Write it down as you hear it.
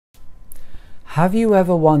Have you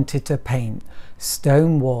ever wanted to paint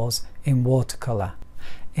stone walls in watercolor?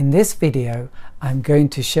 In this video, I'm going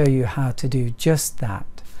to show you how to do just that.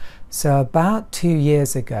 So about 2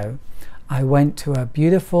 years ago, I went to a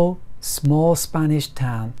beautiful small Spanish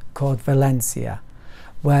town called Valencia,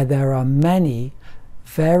 where there are many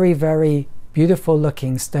very beautiful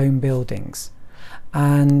looking stone buildings.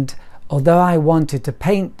 And although I wanted to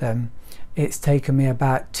paint them, it's taken me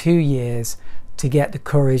about 2 years to get the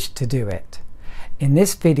courage to do it. In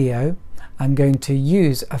this video, I'm going to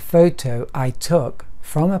use a photo I took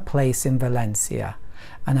from a place in Valencia,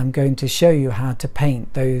 and I'm going to show you how to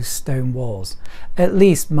paint those stone walls, at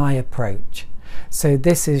least my approach. So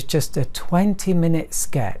this is just a 20-minute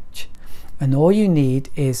sketch, and all you need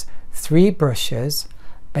is 3 brushes,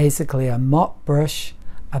 basically a mop brush,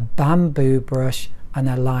 a bamboo brush, and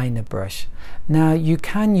a liner brush. Now you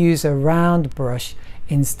can use a round brush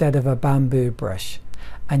instead of a bamboo brush,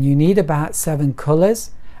 and you need about 7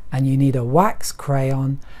 colors, and you need a wax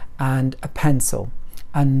crayon and a pencil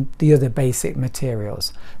and the other basic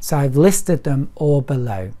materials. So I've listed them all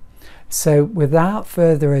below. So without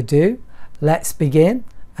further ado, let's begin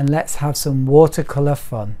and let's have some watercolor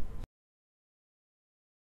fun.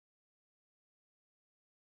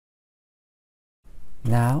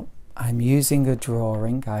 Now I'm using a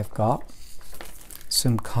drawing. I've got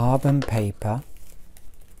some carbon paper,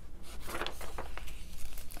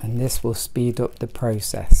 and this will speed up the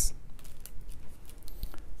process.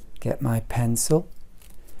 Get my pencil.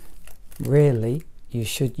 Really, you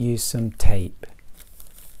should use some tape.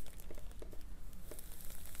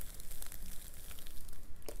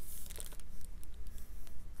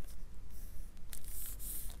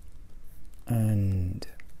 And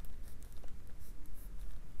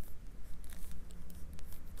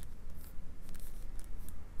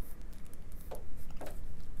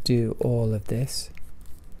do all of this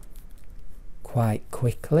quite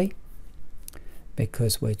quickly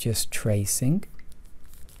because we're just tracing.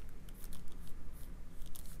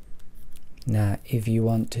 Now if you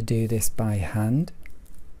want to do this by hand,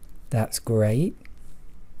 that's great,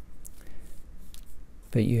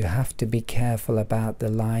 but you have to be careful about the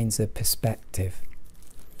lines of perspective.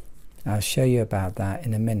 I'll show you about that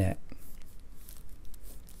in a minute.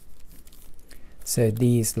 So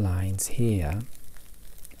these lines here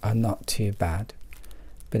are not too bad,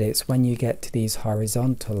 but it's when you get to these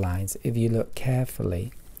horizontal lines, if you look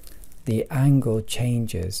carefully, the angle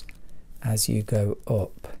changes as you go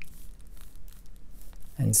up,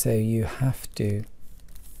 and so you have to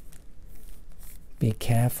be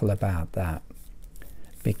careful about that,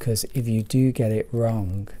 because if you do get it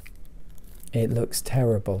wrong, it looks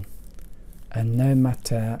terrible. And no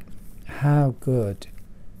matter how good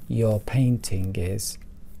your painting is,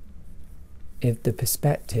 if the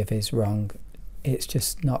perspective is wrong, it's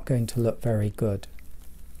just not going to look very good,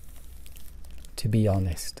 to be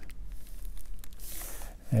honest.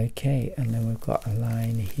 Okay, and then we've got a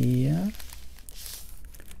line here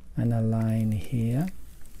and a line here,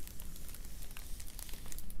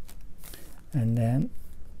 and then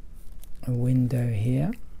a window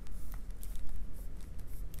here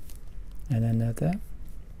and another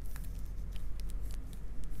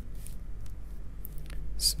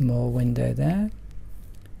small window there,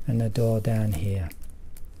 and a door down here.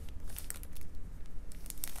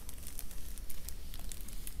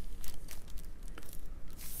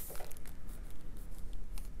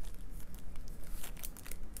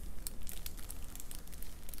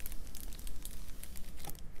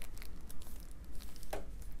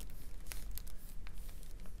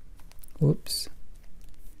 Oops.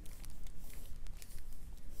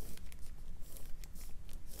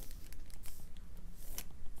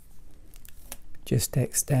 Just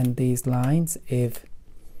extend these lines. If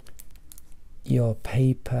your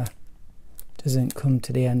paper doesn't come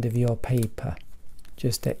to the end of your paper,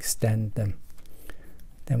 just extend them.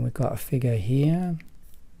 Then we've got a figure here.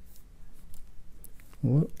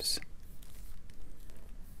 Whoops.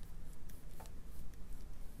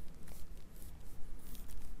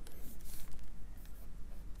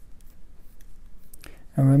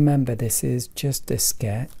 And remember, this is just a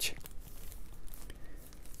sketch,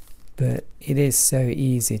 but it is so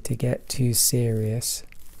easy to get too serious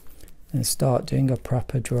and start doing a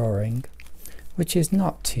proper drawing, which is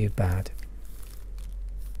not too bad.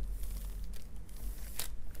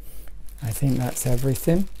 I think that's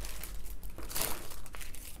everything.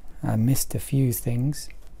 I missed a few things.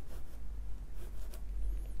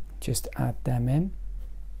 Just add them in.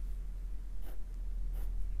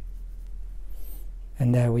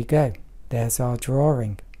 And there we go. There's our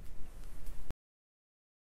drawing.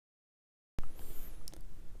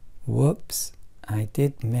 Whoops, I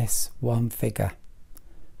did miss one figure,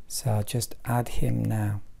 so I'll just add him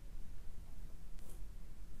now.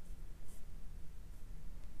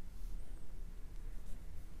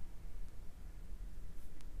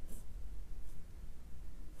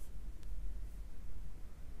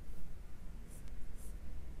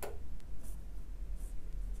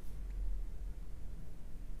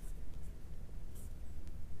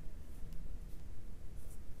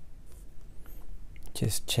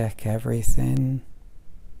 Just check everything.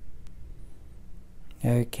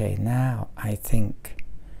 Okay, now I think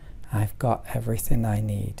I've got everything I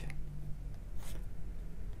need.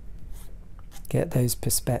 Get those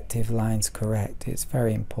perspective lines correct, it's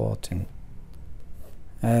very important.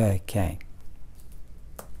 Okay.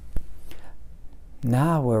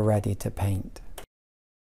 Now we're ready to paint.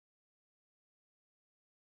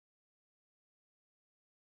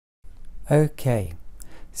 Okay,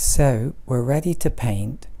 so we're ready to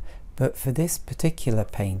paint, but for this particular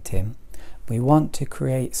painting we want to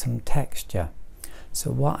create some texture.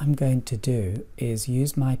 So what I'm going to do is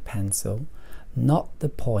use my pencil, not the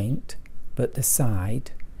point but the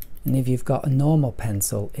side, and if you've got a normal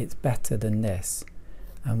pencil it's better than this,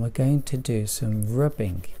 and we're going to do some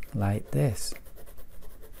rubbing like this.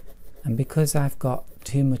 And because I've got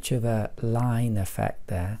too much of a line effect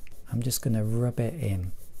there, I'm just going to rub it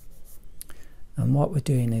in. And what we're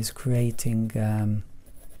doing is creating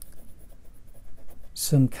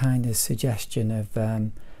some kind of suggestion of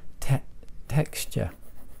texture.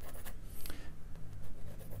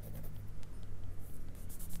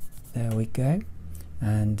 There we go.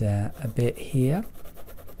 And a bit here.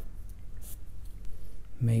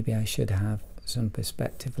 Maybe I should have some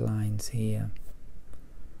perspective lines here.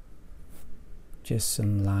 Just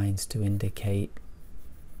some lines to indicate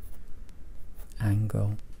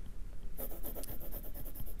angle.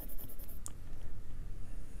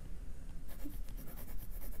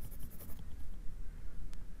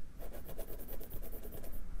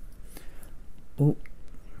 Oh,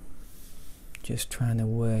 just trying to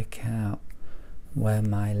work out where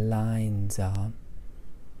my lines are.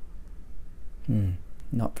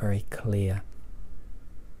 Not very clear.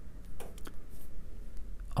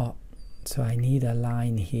 Oh, so I need a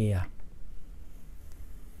line here.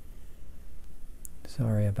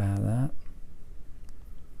 Sorry about that.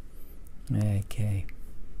 Okay.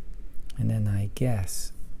 And then I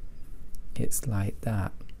guess it's like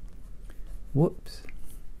that. Whoops.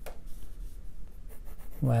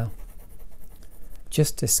 Well,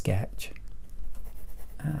 just a sketch.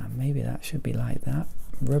 Maybe that should be like that.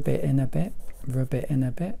 Rub it in a bit, rub it in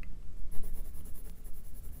a bit.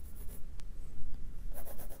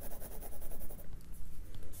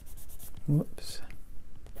 Whoops.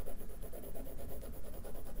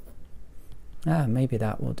 Maybe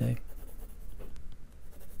that will do.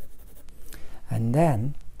 And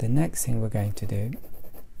then the next thing we're going to do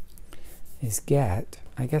is get,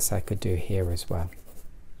 I guess I could do here as well.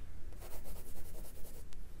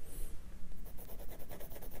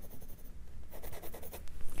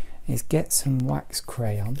 Is get some wax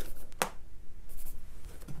crayon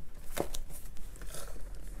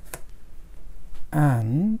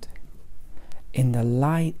and in the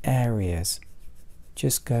light areas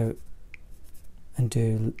just go and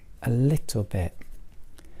do a little bit.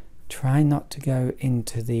 Try not to go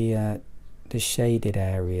into the shaded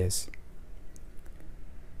areas.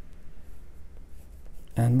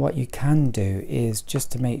 And what you can do is,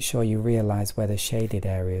 just to make sure you realize where the shaded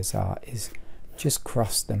areas are, is just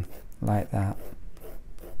cross them like that.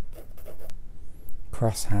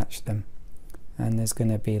 Cross hatch them. And there's going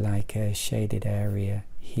to be like a shaded area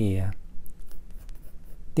here.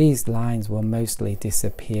 These lines will mostly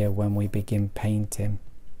disappear when we begin painting.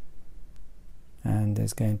 And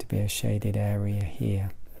there's going to be a shaded area here.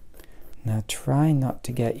 Now try not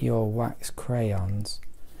to get your wax crayons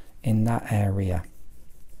in that area.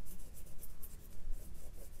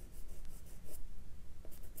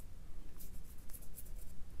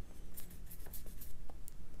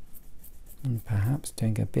 And perhaps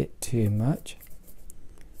doing a bit too much,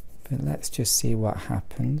 but let's just see what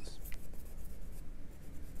happens.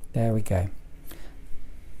 There we go.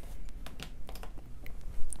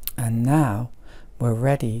 And now we're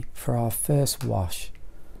ready for our first wash.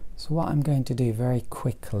 So what I'm going to do very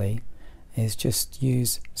quickly is just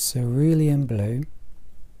use cerulean blue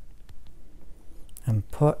and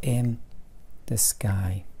put in the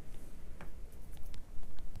sky.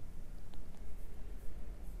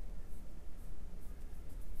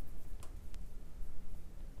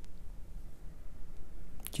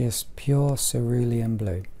 Just pure cerulean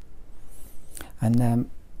blue. And then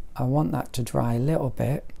I want that to dry a little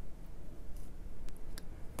bit.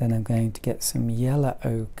 Then I'm going to get some yellow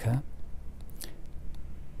ochre,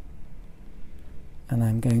 and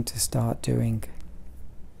I'm going to start doing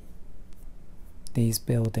these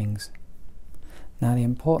buildings. Now the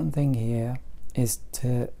important thing here is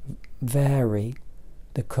to vary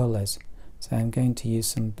the colours. So I'm going to use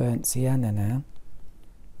some burnt sienna now,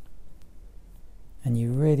 and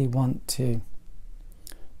you really want to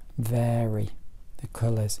vary the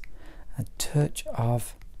colours. A touch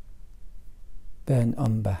of burnt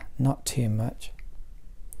umber, not too much,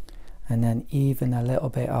 and then even a little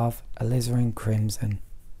bit of Alizarin Crimson.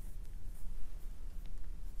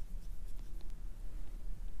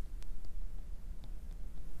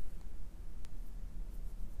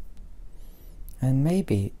 And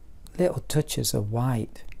maybe little touches of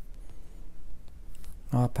white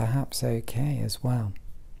are perhaps okay as well.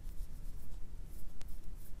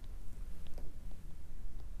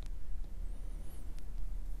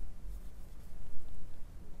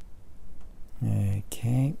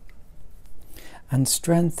 Okay, and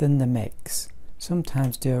strengthen the mix.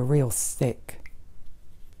 Sometimes do a real thick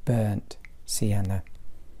burnt sienna,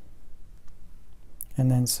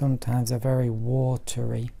 and then sometimes a very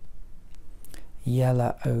watery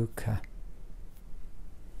yellow ochre.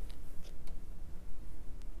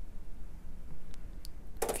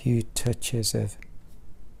 A few touches of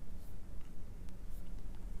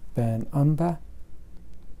burnt umber,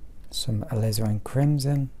 some alizarin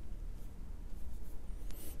crimson,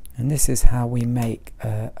 and this is how we make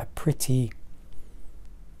a pretty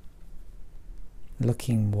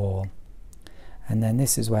looking wall. And then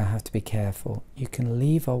this is where I have to be careful. You can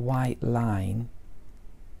leave a white line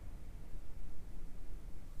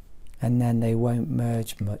and then they won't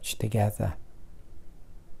merge much together,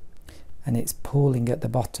 and it's pooling at the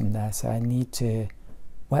bottom there, so I need to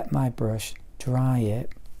wet my brush, dry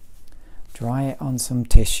it on some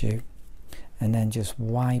tissue, and then just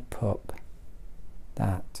wipe up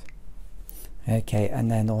that. Okay, and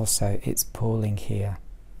then also it's pooling here.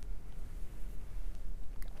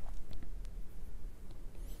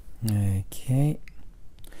 Okay,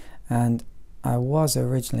 and I was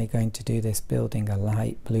originally going to do this building a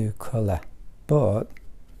light blue colour, but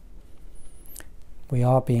we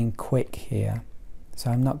are being quick here,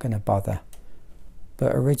 so I'm not going to bother.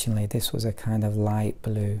 But originally this was a kind of light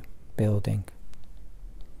blue building.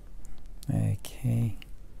 Okay,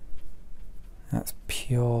 that's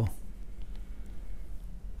pure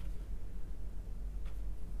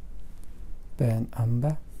burnt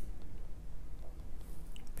umber.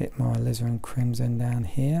 Bit more alizarin crimson down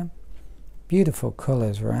here. Beautiful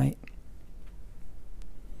colours, right?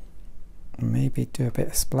 Maybe do a bit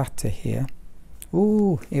of splatter here.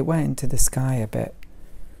 Ooh, it went into the sky a bit.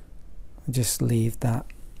 I'll just leave that.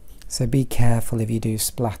 So be careful if you do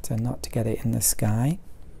splatter not to get it in the sky.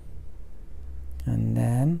 And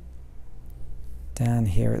then down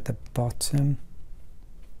here at the bottom,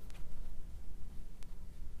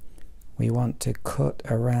 we want to cut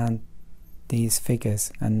around these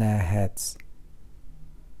figures and their heads.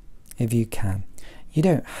 If you can. You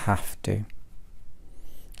don't have to.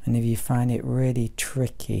 And if you find it really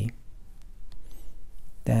tricky,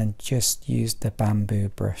 then just use the bamboo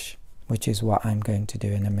brush, which is what I'm going to do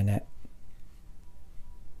in a minute.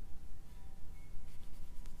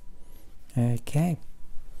 Okay,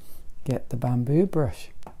 get the bamboo brush.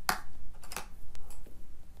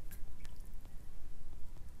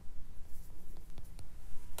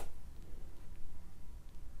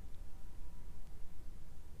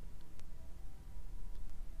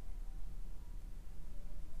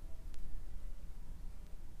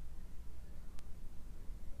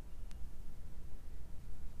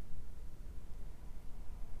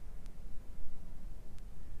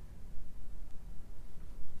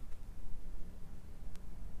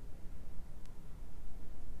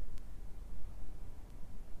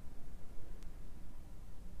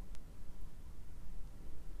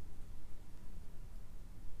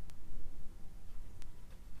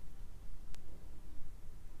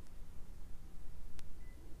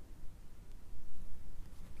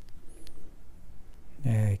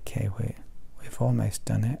 Okay, we've almost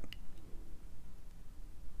done it.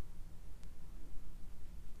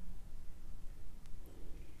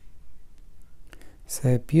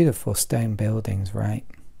 So beautiful stone buildings, right?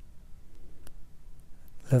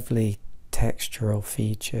 Lovely textural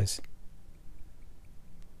features.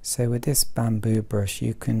 So with this bamboo brush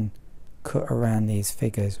you can cut around these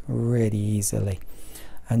figures really easily.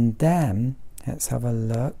 And then let's have a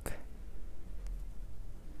look.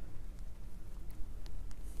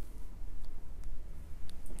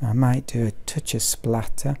 I might do a touch of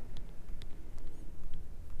splatter,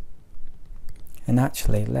 and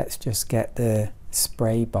actually let's just get the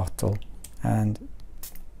spray bottle and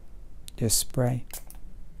just spray.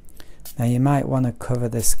 Now you might want to cover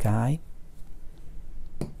the sky.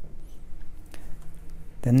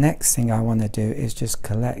 The next thing I want to do is just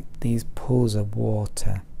collect these pools of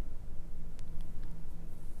water.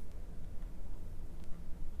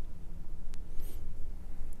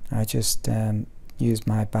 I just use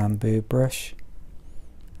my bamboo brush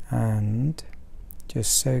and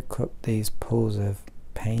just soak up these pools of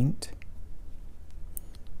paint.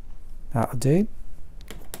 That'll do.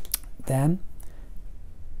 Then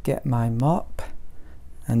get my mop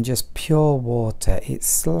and just pure water. It's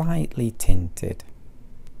slightly tinted.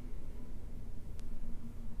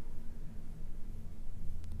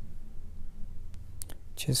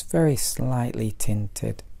 Just very slightly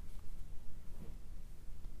tinted.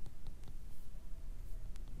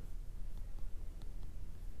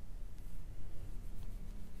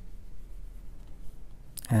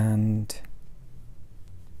 And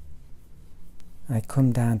I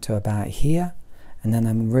come down to about here, and then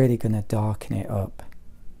I'm really going to darken it up.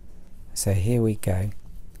 So here we go.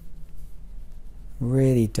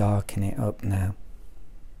 Really darken it up now.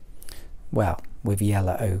 Well, with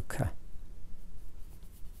yellow ochre.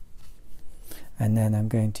 And then I'm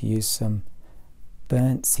going to use some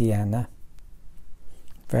burnt sienna,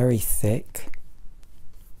 very thick.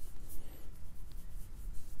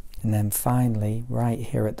 And then finally, right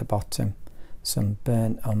here at the bottom, some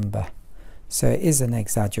burnt umber. So it is an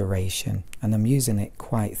exaggeration, and I'm using it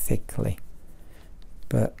quite thickly.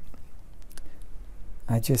 But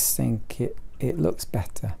I just think it looks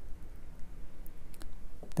better.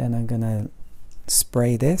 Then I'm going to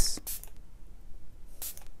spray this.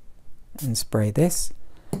 And spray this,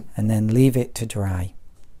 and then leave it to dry.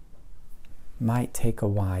 Might take a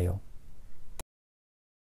while.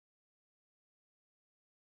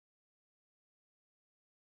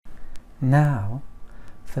 Now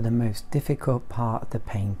for the most difficult part of the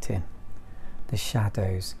painting, the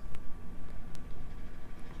shadows.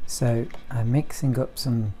 So I'm mixing up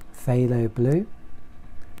some phthalo blue,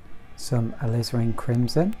 some Alizarin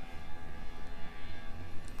Crimson,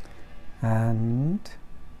 and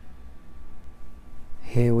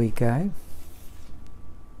here we go.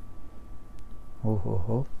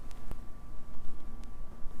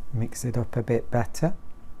 Mix it up a bit better.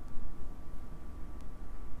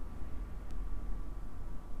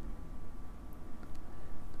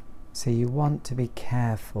 So you want to be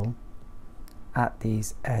careful at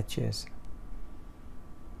these edges.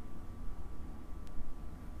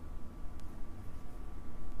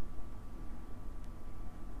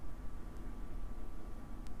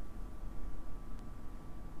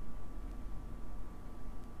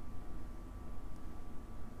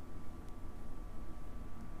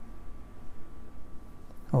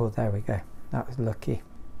 Oh, there we go. That was lucky.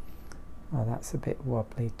 Oh, that's a bit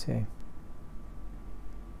wobbly too.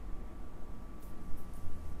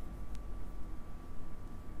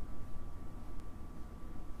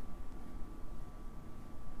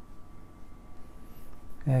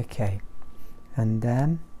 Okay, and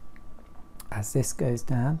then as this goes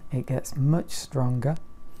down, it gets much stronger.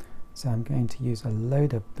 So I'm going to use a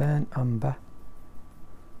load of burnt umber.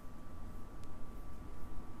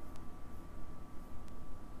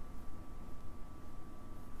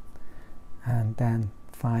 And then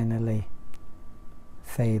finally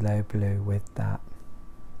phthalo blue with that.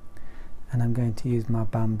 And I'm going to use my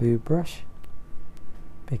bamboo brush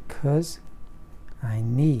because I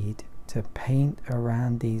need to paint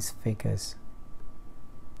around these figures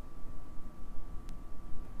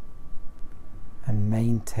and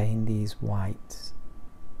maintain these whites.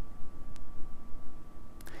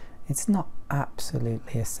 It's not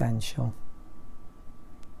absolutely essential.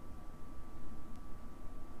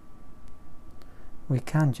 We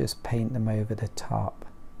can just paint them over the top.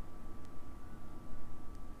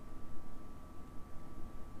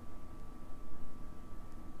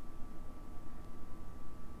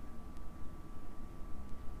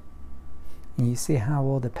 And you see how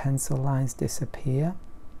all the pencil lines disappear?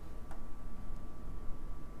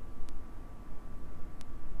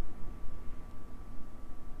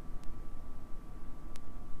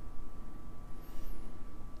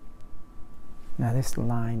 Now this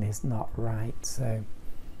line is not right, so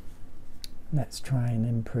let's try and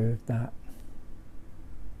improve that.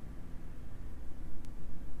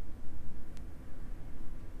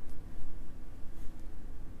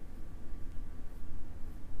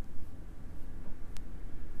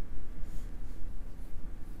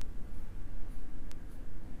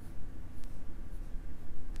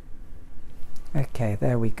 Okay,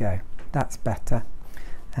 there we go. That's better.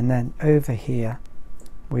 And then over here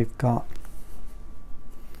we've got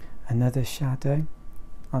another shadow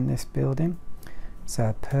on this building. So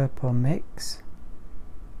a purple mix,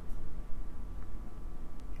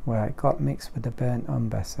 where it got mixed with the burnt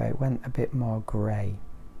umber, so it went a bit more grey.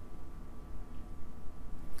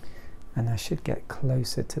 And I should get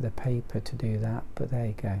closer to the paper to do that, but there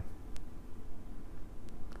you go.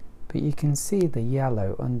 But you can see the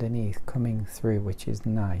yellow underneath coming through, which is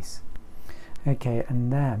nice. Okay,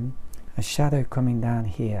 and then a shadow coming down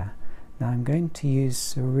here. Now I'm going to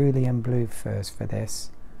use cerulean blue first for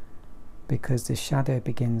this, because the shadow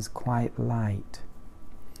begins quite light,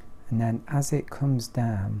 and then as it comes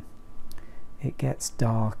down it gets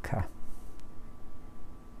darker.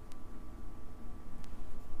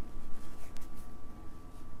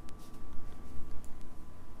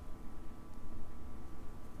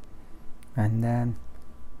 And then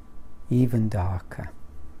even darker.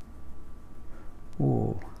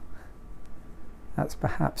 Ooh, that's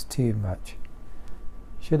perhaps too much.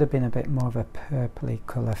 Should have been a bit more of a purpley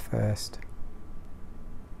colour first.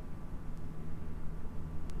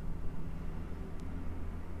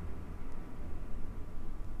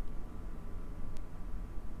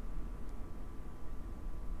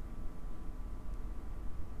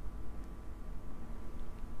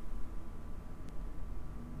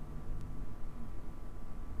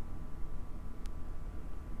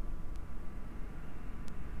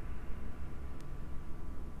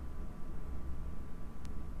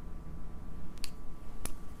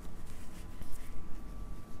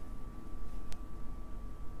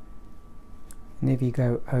 And if you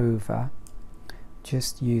go over,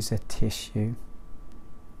 just use a tissue.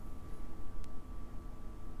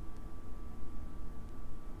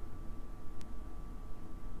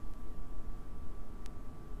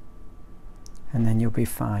 And then you'll be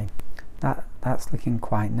fine. That's looking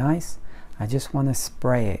quite nice. I just want to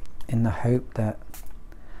spray it in the hope that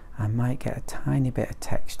I might get a tiny bit of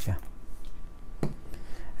texture.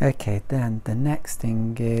 Okay, then the next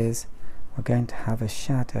thing is we're going to have a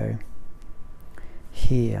shadow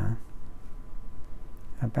here,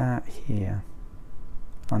 about here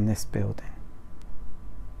on this building.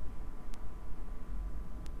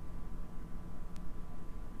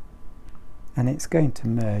 And it's going to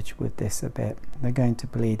merge with this a bit. They're going to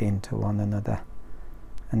bleed into one another,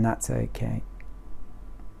 and that's okay.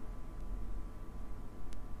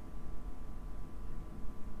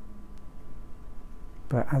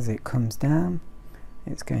 But as it comes down,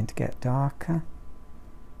 it's going to get darker.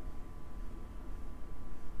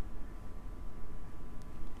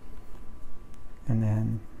 And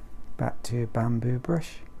then back to a bamboo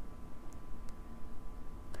brush.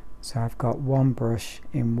 So I've got one brush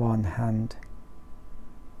in one hand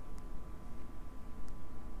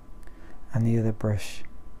and the other brush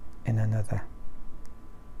in another.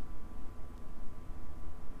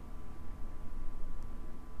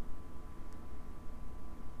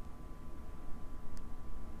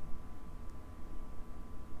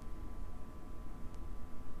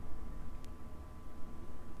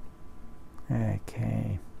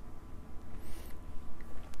 Okay,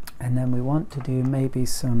 and then we want to do maybe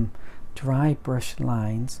some dry brush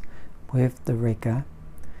lines with the rigger.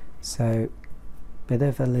 So bit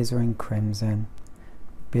of Alizarin Crimson,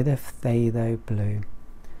 bit of Phthalo blue,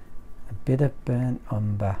 a bit of burnt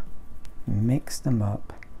umber, mix them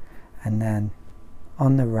up, and then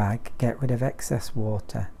on the rag get rid of excess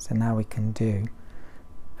water. So now we can do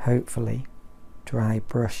hopefully dry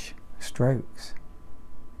brush strokes.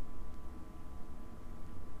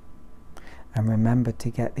 And remember to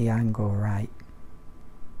get the angle right.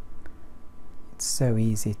 It's so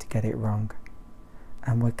easy to get it wrong.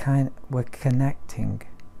 And we're connecting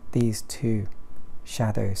these two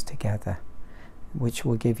shadows together, which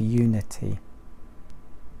will give unity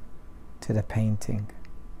to the painting.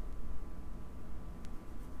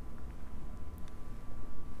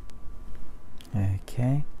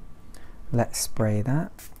 Okay, let's spray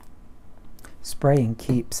that. Spraying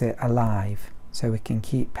keeps it alive, so we can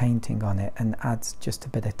keep painting on it, and adds just a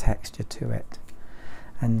bit of texture to it.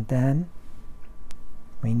 And then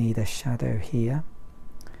we need a shadow here,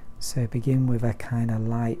 so begin with a kind of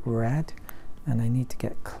light red, and I need to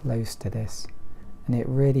get close to this, and it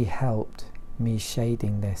really helped me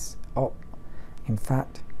shading this. Oh, in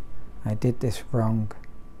fact I did this wrong.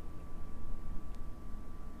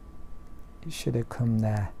 It should have come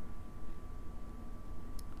there.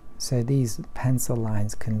 So these pencil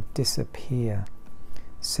lines can disappear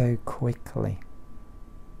so quickly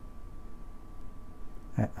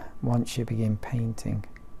once you begin painting,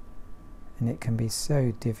 and it can be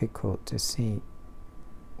so difficult to see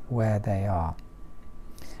where they are.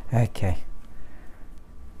 Okay,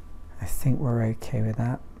 I think we're okay with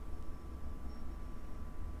that.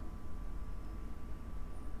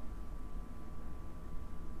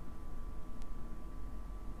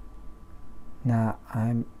 Now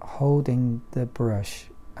I'm holding the brush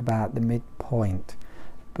about the midpoint,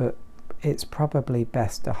 but it's probably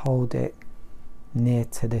best to hold it near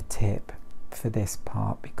to the tip for this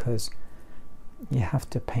part, because you have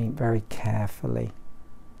to paint very carefully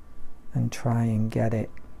and try and get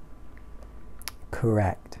it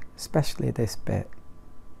correct, especially this bit,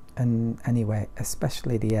 and anyway,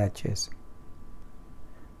 especially the edges.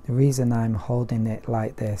 The reason I'm holding it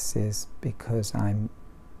like this is because I'm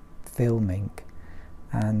filming,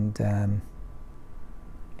 and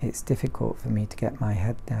it's difficult for me to get my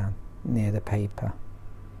head down near the paper,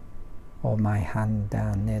 or my hand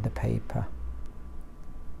down near the paper.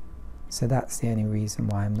 So that's the only reason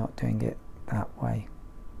why I'm not doing it that way.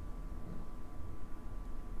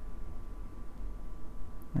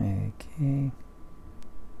 Okay.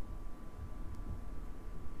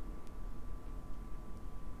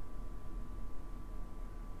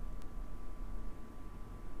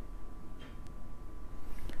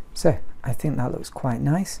 So I think that looks quite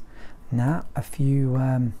nice. Now a few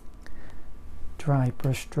dry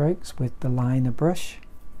brush strokes with the liner brush.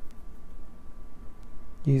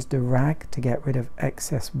 Use the rag to get rid of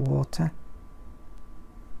excess water,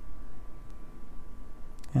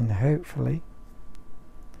 and hopefully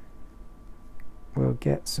we'll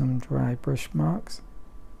get some dry brush marks.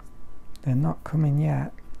 They're not coming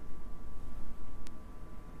yet.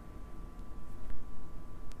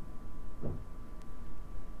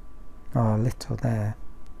 Oh, a little there.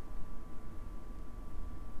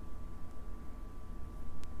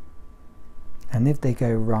 And if they go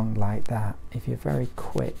wrong like that, if you're very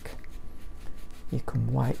quick, you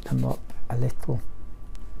can wipe them up a little.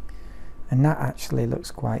 And that actually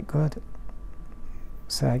looks quite good.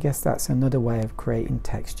 So I guess that's another way of creating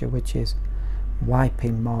texture, which is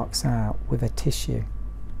wiping marks out with a tissue.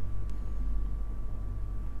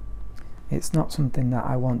 It's not something that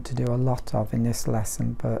I want to do a lot of in this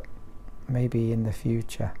lesson, but maybe in the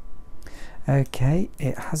future. Okay,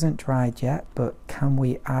 it hasn't dried yet, but can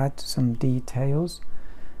we add some details?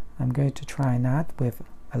 I'm going to try and add with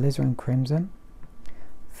Alizarin Crimson,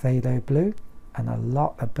 Phthalo blue, and a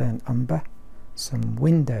lot of burnt umber, some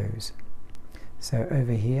windows. So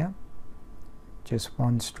over here, just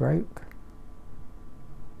one stroke.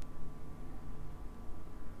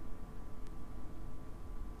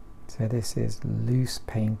 So this is loose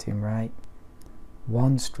painting, right?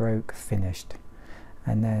 One stroke, finished.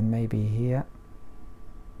 And then maybe here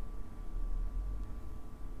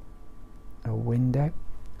a window,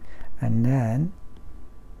 and then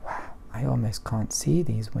wow, I almost can't see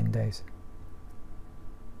these windows.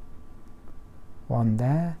 One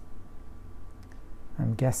there,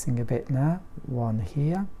 I'm guessing a bit now, one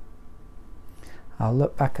here. I'll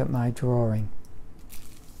look back at my drawing.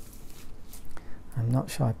 I'm not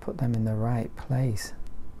sure I put them in the right place.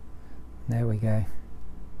 There we go.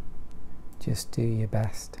 Just do your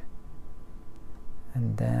best.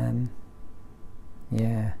 And then,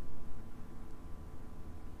 yeah,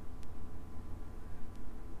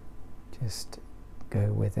 just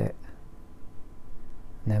go with it.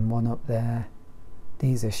 And then one up there.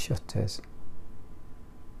 These are shutters.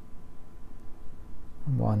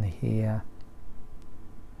 And one here.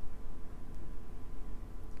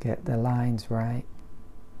 Get the lines right.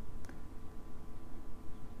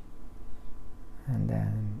 And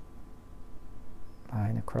then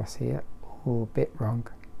line across here. Oh, a bit wrong.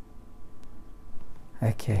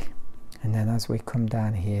 Okay, and then as we come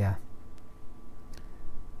down here,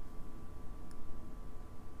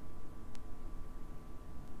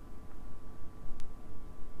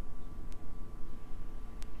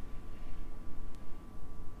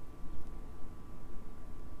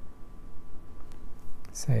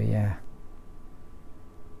 so yeah,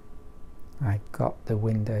 I got the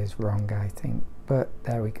windows wrong, I think, but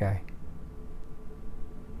there we go.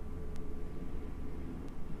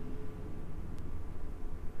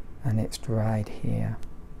 And it's dried here.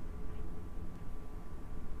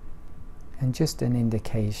 And just an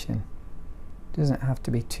indication, doesn't have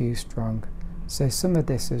to be too strong. So some of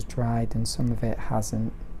this is dried and some of it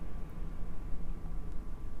hasn't.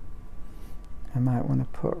 I might want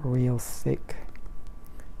to put real thick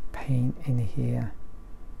paint in here.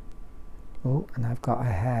 Oh, and I've got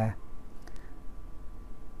a hair.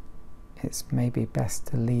 It's maybe best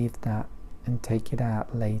to leave that and take it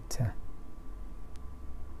out later.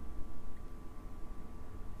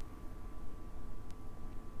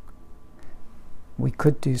 We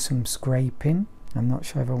could do some scraping. I'm not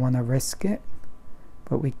sure if I want to risk it,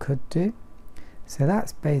 but we could do. So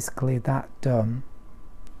that's basically that done.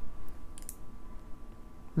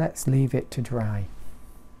 Let's leave it to dry.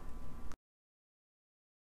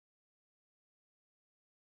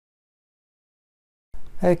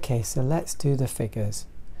 Okay, so let's do the figures.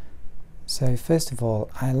 So first of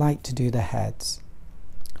all, I like to do the heads.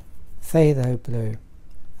 Phthalo blue,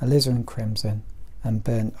 Alizarin Crimson and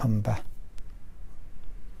burnt umber.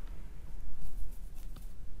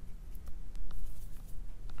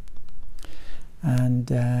 And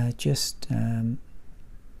just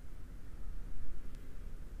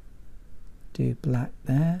do black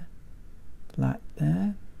there, black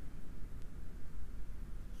there.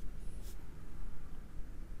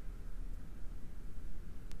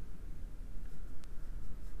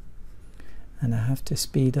 And I have to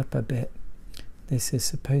speed up a bit. This is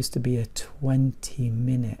supposed to be a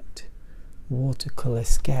 20-minute watercolor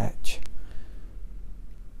sketch.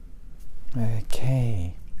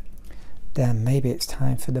 Okay, then maybe it's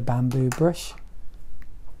time for the bamboo brush.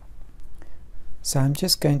 So I'm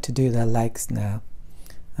just going to do the legs now.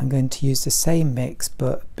 I'm going to use the same mix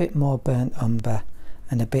but a bit more burnt umber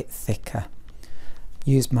and a bit thicker.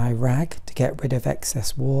 Use my rag to get rid of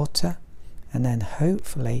excess water, and then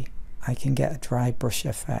hopefully I can get a dry brush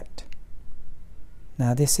effect.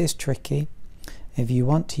 Now this is tricky. If you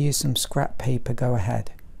want to use some scrap paper, go ahead,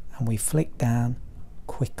 and we flick down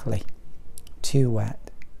quickly. Too wet.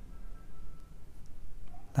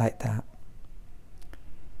 Like that.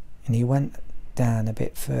 And he went down a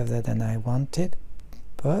bit further than I wanted,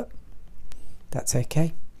 but that's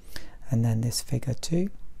okay. And then this figure too.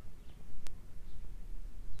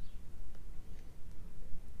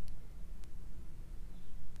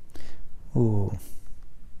 Ooh.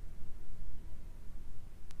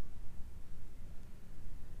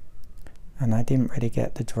 And I didn't really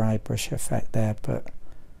get the dry brush effect there, but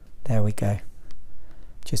there we go.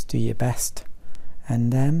 Just do your best.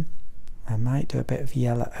 And then I might do a bit of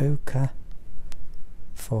yellow ochre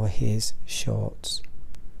for his shorts.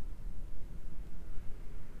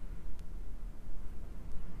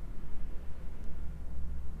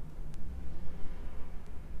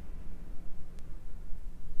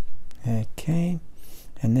 Okay,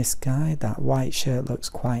 and this guy, that white shirt looks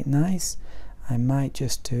quite nice. I might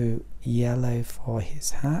just do yellow for his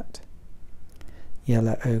hat,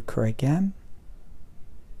 yellow ochre again,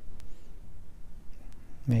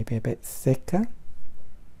 maybe a bit thicker.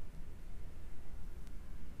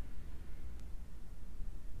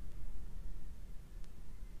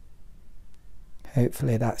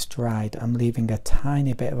 Hopefully that's dried. I'm leaving a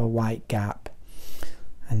tiny bit of a white gap,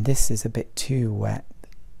 and this is a bit too wet.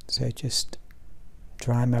 So just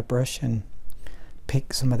dry my brush and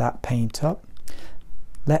pick some of that paint up.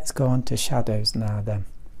 Let's go on to shadows now then.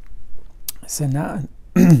 So now,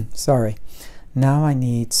 sorry, now I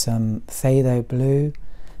need some Phthalo blue,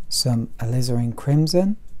 some Alizarin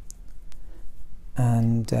Crimson,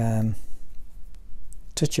 and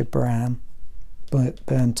touch of brown,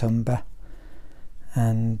 burnt umber,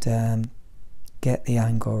 and get the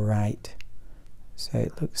angle right. So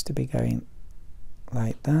it looks to be going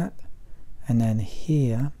like that, and then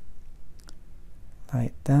here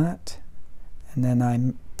like that, and then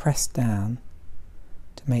I press down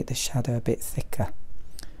to make the shadow a bit thicker,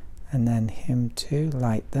 and then him too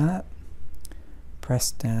like that,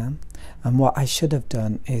 press down. And what I should have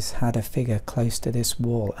done is had a figure close to this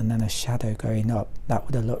wall and then a shadow going up. That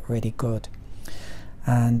would have looked really good.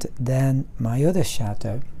 And then my other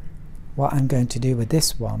shadow, what I'm going to do with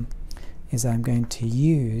this one is I'm going to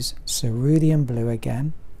use Cerulean blue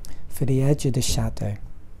again for the edge of the shadow,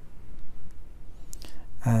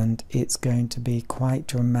 and it's going to be quite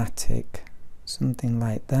dramatic, something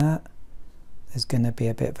like that. There's going to be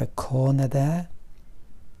a bit of a corner there.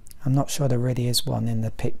 I'm not sure there really is one in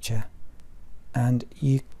the picture, and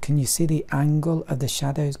can you see the angle of the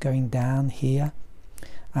shadows going down here?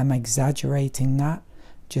 I'm exaggerating that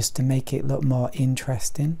just to make it look more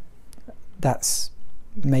interesting. That's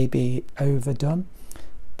maybe overdone,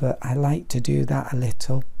 but I like to do that a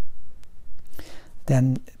little.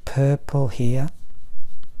 Then purple here,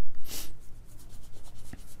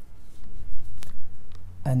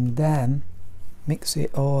 and then mix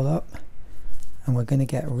it all up, and we're going to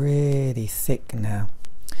get really thick now.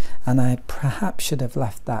 And I perhaps should have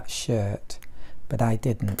left that shirt, but I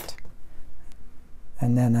didn't.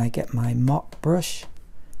 And then I get my mop brush,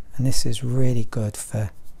 and this is really good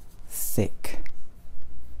for thick.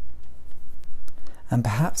 And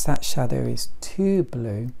perhaps that shadow is too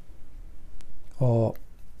blue or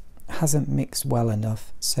hasn't mixed well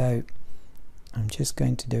enough, so I'm just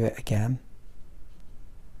going to do it again,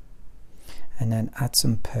 and then add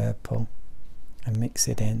some purple and mix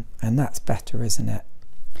it in, and that's better, isn't it?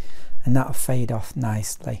 And that'll fade off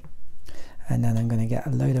nicely. And then I'm going to get a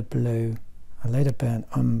load of blue, a load of burnt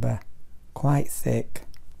umber, quite thick,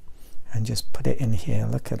 and just put it in here.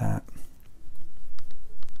 Look at that.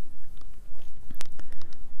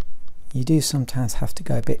 You do sometimes have to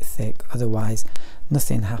go a bit thick, otherwise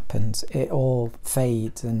nothing happens. It all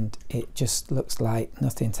fades and it just looks like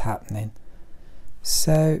nothing's happening.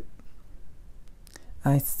 So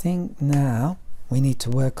I think now we need to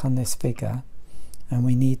work on this figure and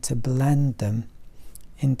we need to blend them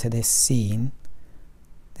into this scene.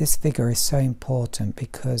 This figure is so important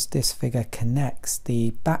because this figure connects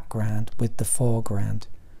the background with the foreground.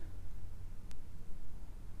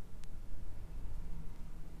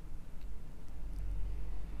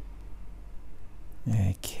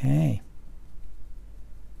 Okay.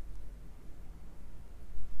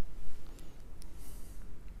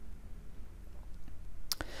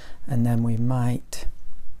 And then we might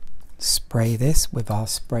spray this with our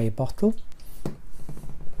spray bottle.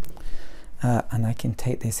 And I can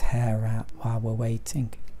take this hair out while we're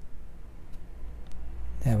waiting.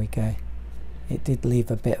 There we go. It did leave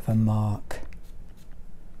a bit of a mark.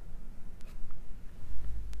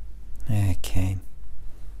 Okay.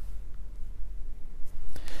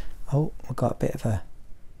 Oh, we've got a bit of a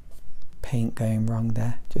paint going wrong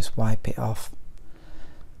there. Just wipe it off.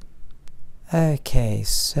 Okay,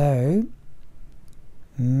 so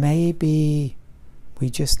maybe we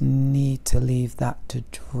just need to leave that to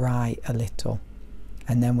dry a little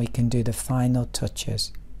and then we can do the final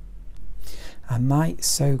touches. I might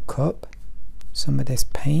soak up some of this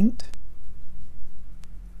paint.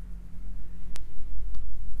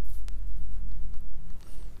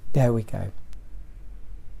 There we go.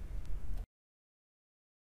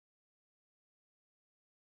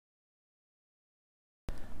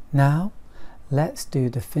 Now let's do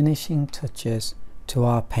the finishing touches to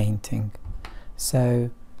our painting. So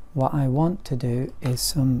what I want to do is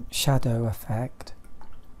some shadow effect,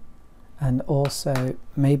 and also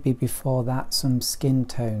maybe before that some skin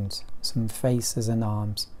tones, some faces and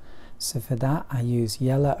arms. So for that I use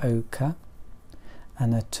yellow ochre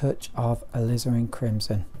and a touch of Alizarin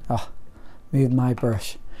Crimson. Oh, move my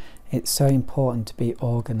brush. It's so important to be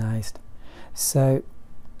organized. So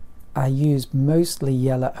I use mostly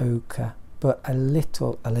yellow ochre but a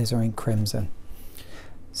little Alizarin Crimson.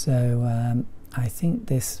 So I think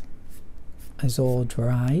this is all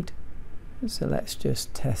dried, so let's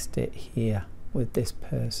just test it here with this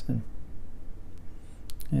person.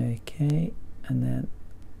 Okay, and then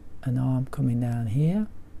an arm coming down here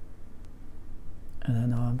and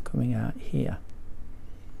an arm coming out here,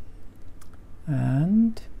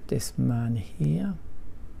 and this man here,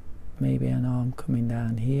 maybe an arm coming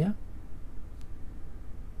down here.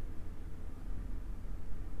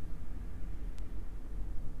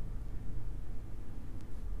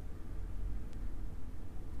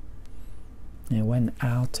 It went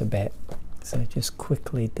out a bit, so just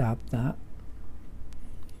quickly dab that,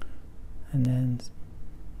 and then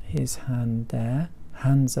his hand there.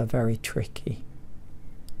 Hands are very tricky.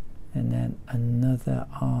 And then another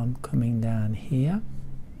arm coming down here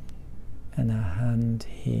and a hand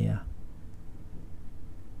here.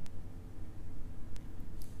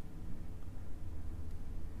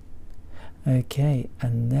 Okay,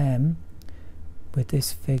 and then with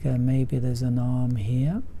this figure maybe there's an arm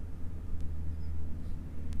here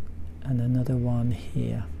and another one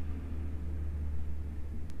here.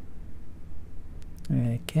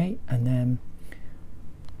 Okay, and then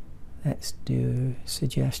let's do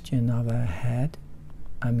suggestion of a head,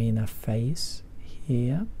 a face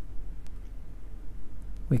here.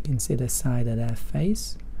 We can see the side of their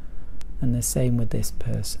face, and the same with this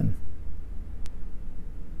person.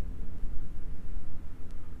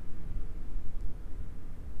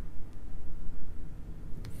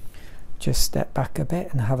 Just step back a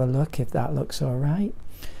bit and have a look if that looks alright.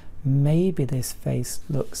 Maybe this face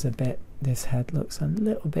looks a bit, this head looks a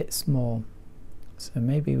little bit small. So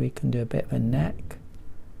maybe we can do a bit of a neck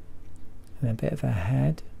and a bit of a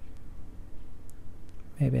head.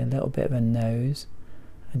 Maybe a little bit of a nose.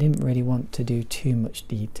 I didn't really want to do too much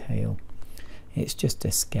detail. It's just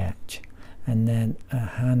a sketch. And then a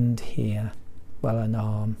hand here, well, an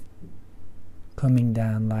arm coming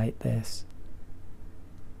down like this.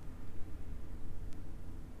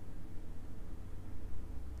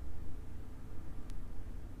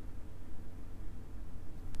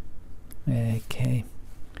 Okay,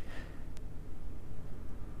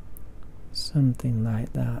 something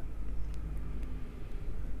like that.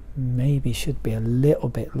 Maybe should be a little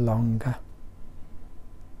bit longer,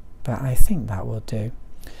 but I think that will do.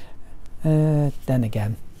 Then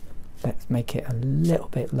again, let's make it a little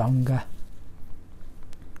bit longer.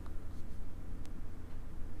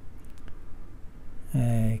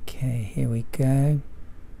 Okay, here we go.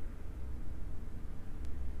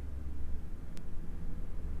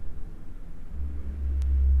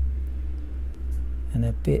 and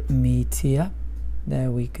a bit meatier.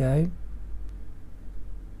 There we go.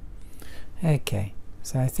 Okay,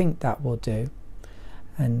 so I think that will do.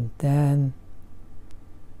 And then,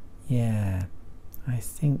 yeah, I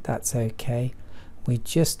think that's okay. We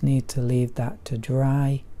just need to leave that to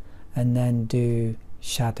dry and then do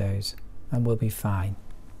shadows and we'll be fine.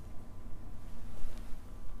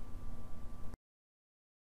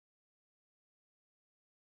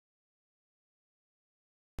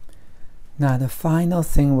 Now the final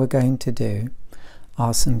thing we're going to do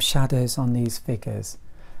are some shadows on these figures.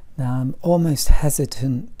 Now I'm almost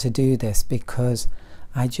hesitant to do this because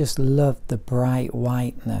I just love the bright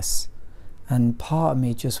whiteness, and part of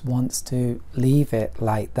me just wants to leave it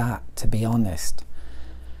like that, to be honest.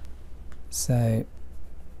 So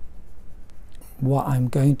what I'm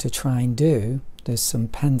going to try and do, there's some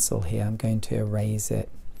pencil here, I'm going to erase it.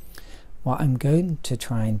 What I'm going to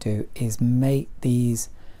try and do is make these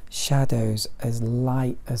shadows as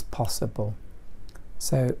light as possible,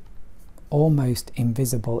 so almost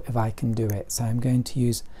invisible if I can do it. So I'm going to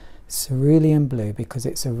use cerulean blue because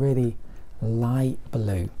it's a really light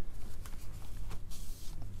blue.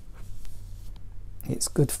 It's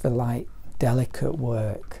good for like delicate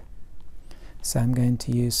work. So I'm going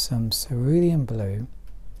to use some cerulean blue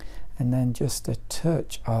and then just a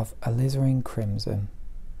touch of alizarin crimson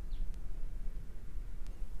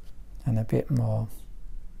and a bit more.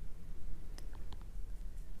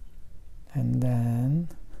 And then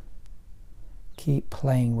keep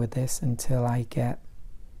playing with this until I get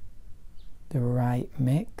the right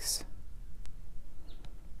mix.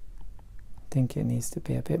 I think it needs to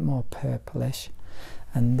be a bit more purplish.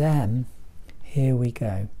 And then here we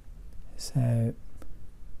go. So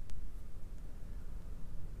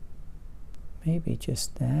maybe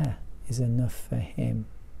just there is enough for him.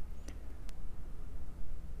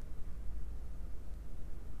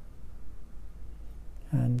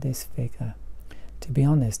 And this figure, to be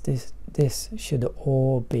honest, this should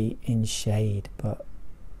all be in shade, but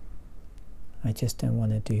I just don't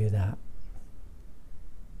want to do that.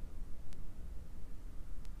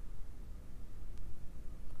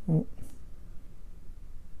 Ooh.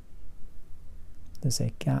 There's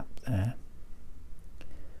a gap there,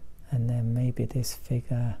 and then maybe this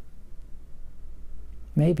figure,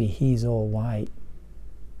 maybe he's all white.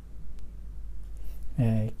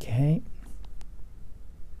 Okay.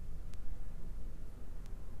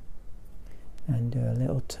 And do a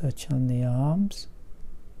little touch on the arms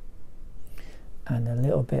and a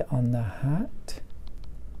little bit on the hat,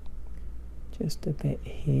 just a bit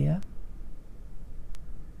here.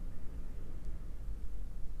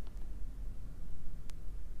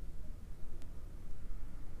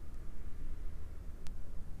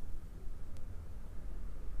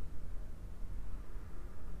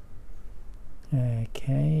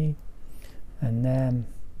 Okay, and then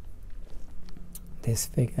this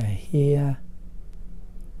figure here,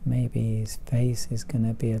 maybe his face is going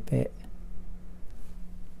to be a bit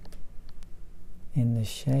in the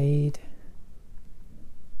shade,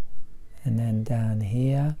 and then down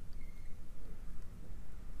here,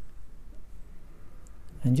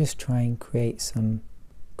 and just try and create some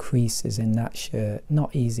creases in that shirt.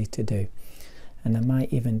 Not easy to do, and I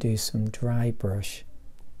might even do some dry brush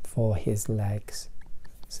for his legs.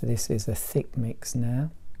 So this is a thick mix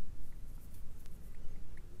now.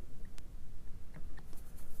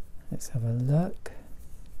 Let's have a look.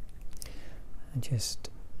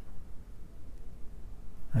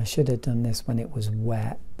 I should have done this when it was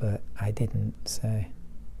wet, but I didn't, so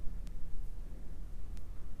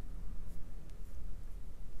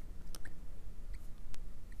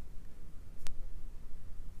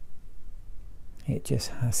it just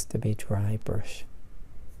has to be dry brush.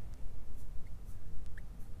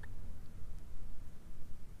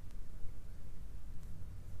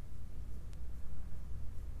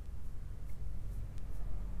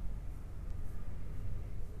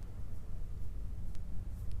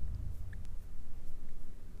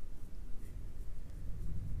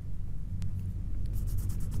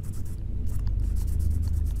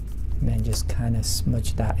 And then just kind of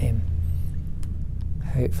smudge that in.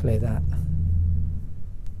 Hopefully that,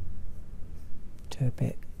 do a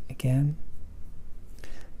bit again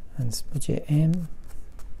and smudge it in.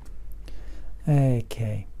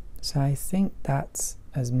 Okay, so I think that's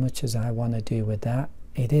as much as I want to do with that.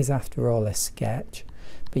 It is after all a sketch,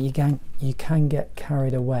 but you can get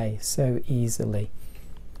carried away so easily.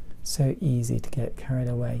 So easy to get carried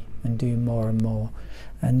away and do more and more.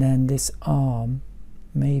 And then this arm,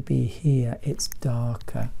 maybe here it's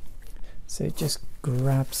darker, so just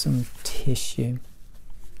grab some tissue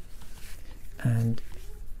and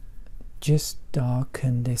just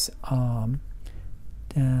darken this arm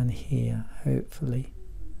down here, hopefully.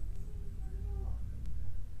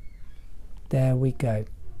 There we go.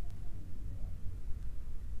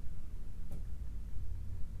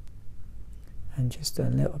 And just a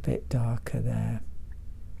little bit darker there.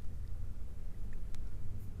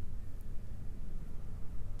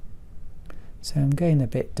 So I'm going a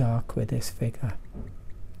bit dark with this figure.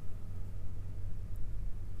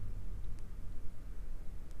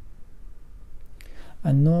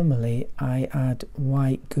 And normally I add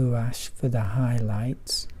white gouache for the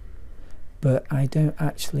highlights, but I don't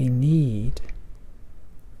actually need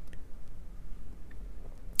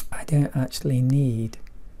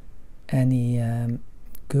any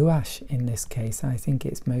gouache in this case. I think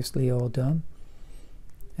it's mostly all done.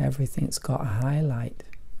 Everything's got a highlight.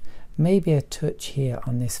 Maybe a touch here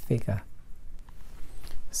on this figure.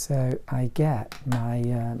 So I get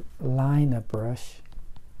my liner brush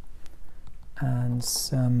and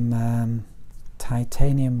some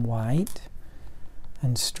titanium white,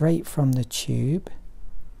 and straight from the tube,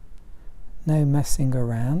 no messing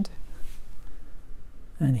around,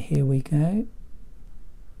 and here we go.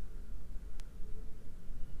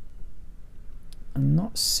 I'm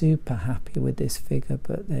not super happy with this figure,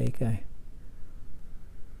 but there you go.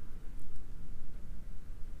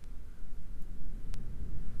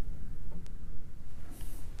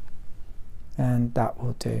 And that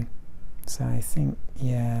will do. So I think,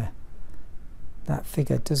 yeah, that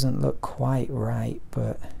figure doesn't look quite right,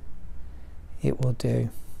 but it will do.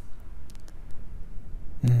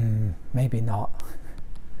 Maybe not.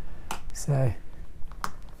 So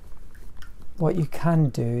what you can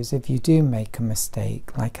do is, if you do make a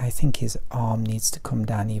mistake, like I think his arm needs to come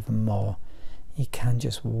down even more, you can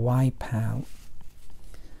just wipe out.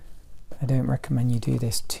 I don't recommend you do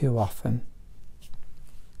this too often.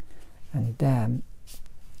 And then,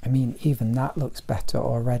 I mean, even that looks better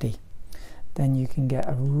already. Then you can get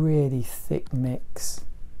a really thick mix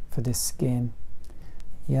for the skin.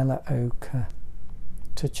 Yellow ochre,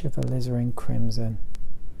 touch of alizarin crimson,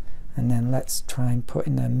 and then let's try and put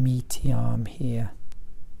in a meaty arm here.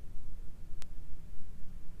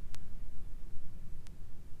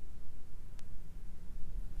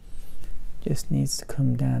 Just needs to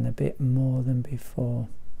come down a bit more than before.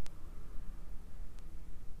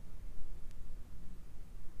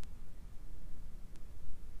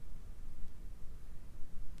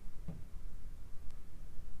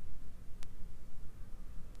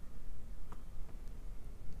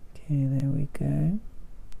 Okay, there we go.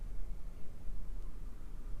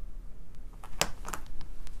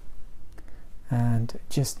 And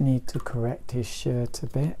just need to correct his shirt a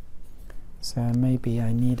bit. So maybe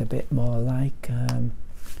I need a bit more like a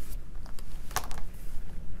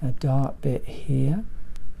dark bit here.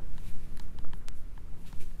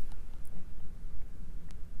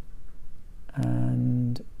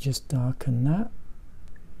 And just darken that.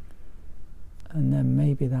 And then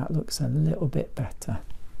maybe that looks a little bit better.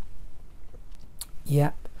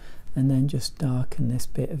 Yep, and then just darken this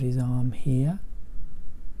bit of his arm here.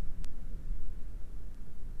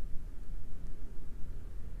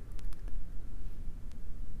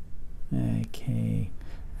 Okay,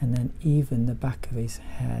 and then even the back of his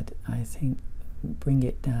head, I think, bring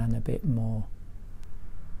it down a bit more.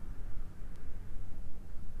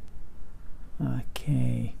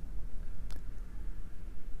 Okay,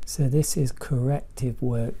 so this is corrective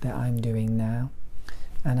work that I'm doing now.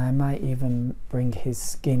 And I might even bring his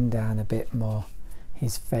skin down a bit more,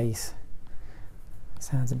 his face.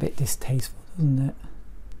 Sounds a bit distasteful, doesn't it?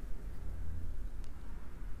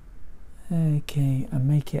 Okay, and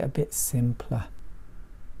make it a bit simpler.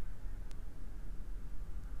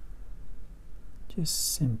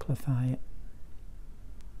 Just simplify it.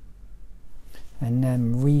 And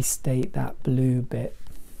then restate that blue bit.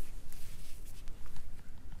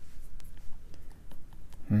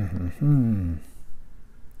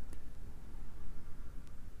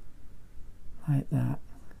 Like that.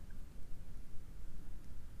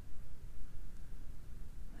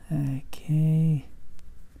 Okay.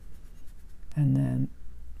 And then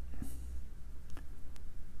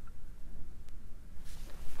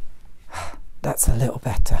that's a little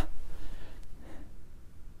better.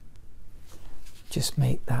 Just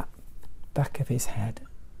make that back of his head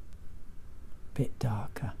a bit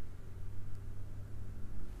darker.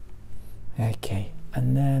 Okay,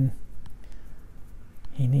 and then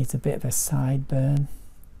he needs a bit of a sideburn.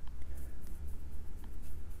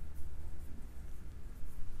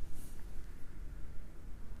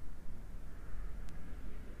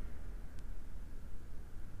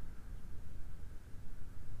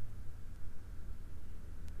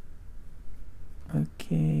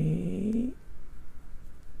 Okay.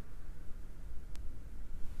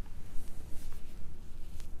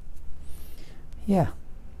 yeah,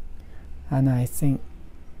 and I think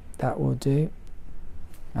that will do.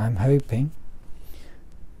 I'm hoping.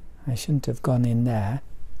 I shouldn't have gone in there.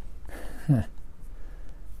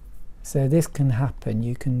 So this can happen.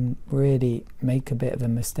 You can really make a bit of a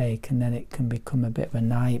mistake and then it can become a bit of a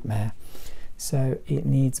nightmare. So it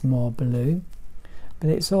needs more blue, but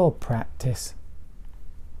it's all practice.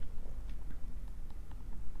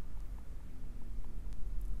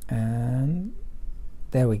 And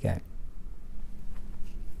there we go.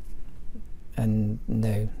 And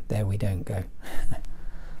no, there we don't go.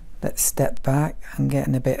 Let's step back. I'm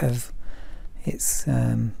getting a bit of, it's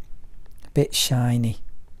a bit shiny.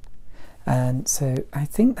 And so I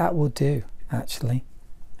think that will do, actually.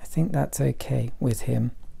 I think that's okay with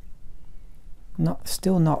him.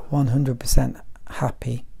 Still not 100%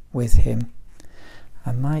 happy with him.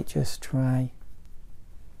 I might just try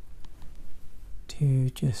to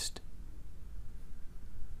just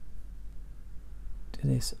do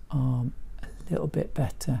this arm a little bit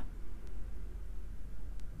better.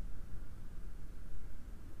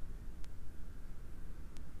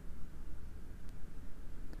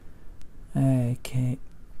 Okay,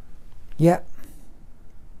 yep,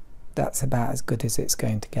 that's about as good as it's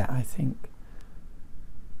going to get, I think.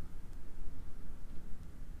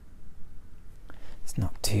 It's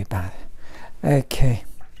not too bad. Okay,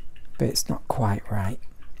 but it's not quite right.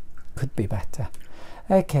 Could be better.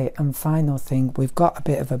 Okay, and final thing, we've got a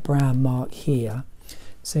bit of a brown mark here.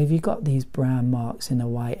 So if you've got these brown marks in a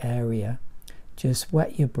white area, just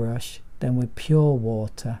wet your brush, then with pure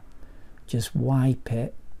water, just wipe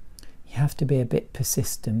it. You have to be a bit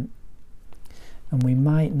persistent, and we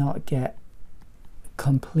might not get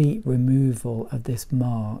complete removal of this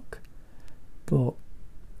mark, but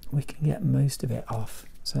we can get most of it off.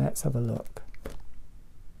 So let's have a look.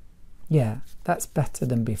 Yeah, that's better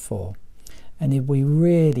than before. And if we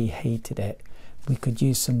really hated it, we could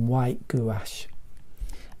use some white gouache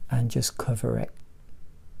and just cover it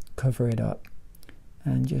up,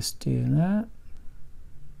 and just do that.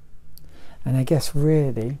 And I guess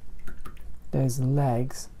really those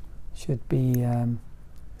legs should be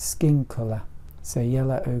skin colour, so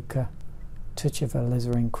yellow ochre, touch of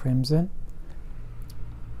alizarin crimson,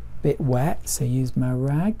 bit wet, so use my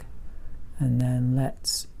rag, and then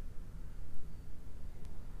let's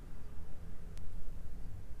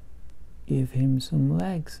give him some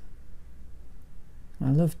legs. I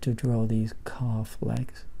love to draw these calf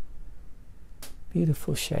legs.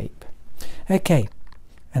 Beautiful shape. Okay,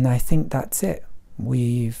 and I think that's it.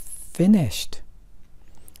 We've finished.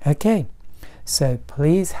 Okay, so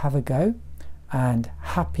please have a go and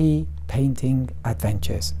happy painting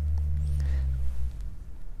adventures.